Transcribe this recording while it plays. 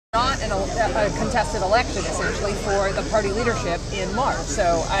Not a contested election, essentially, for the party leadership in March.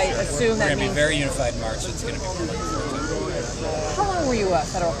 So I assume that means... We're going to be very unified in March, so it's going to be public. How long were you a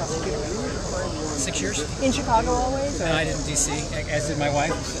federal prosecutor? 6 years. In Chicago always? Or? No, I did in D.C., as did my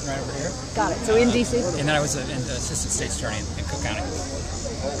wife, who's sitting right over here. Got it. So in D.C.? And then I was an assistant state's attorney in Cook County.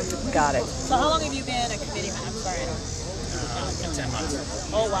 Got it. So how long have you been a committeeman? I'm sorry. 10 months.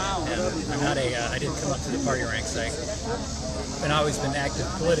 Oh, wow. And I'm not I didn't come up through the party ranks. I've always been active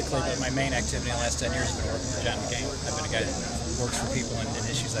politically, but my main activity in the last 10 years has been working for John McCain. I've been a guy that works for people and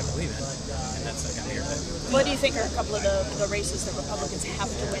issues I believe in, and that's what I'm here today. What do you think are a couple of the races that Republicans have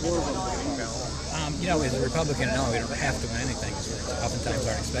to win in Illinois? As a Republican in Illinois, we don't have to win anything because we oftentimes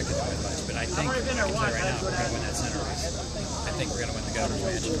aren't expected to win much. But I think, I can tell you right now, we're going to win that Senate race. I think we're going to win the governor's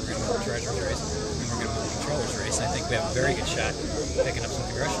mansion, we're going to win the treasurer's race, and we're going to win the controller's race. I think we have a very good shot at picking up some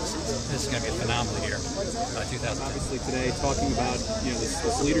congressional seats. This is going to be a phenomenal year, 2010. Obviously today, talking about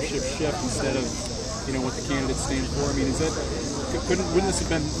this leadership shift instead of what the candidates stand for. I mean, wouldn't this have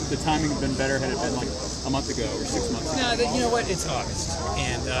been, the timing have been better had it been like a month ago or 6 months ago? No, you know what? It's August,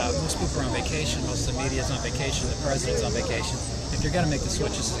 and most people are on vacation. Most of the media is on vacation. The president's on vacation. If you're going to make the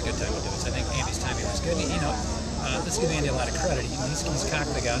switch, this is a good time to do it. So I think Andy's timing was good. Let's give Andy a lot of credit. He's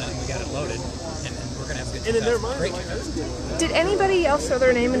cocked the gun, and we got it loaded, and we're going to have a good 2000. Great 2000. Did anybody else throw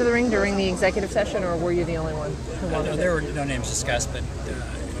their name into the ring during the executive session, or were you the only one? No, there were no names discussed, but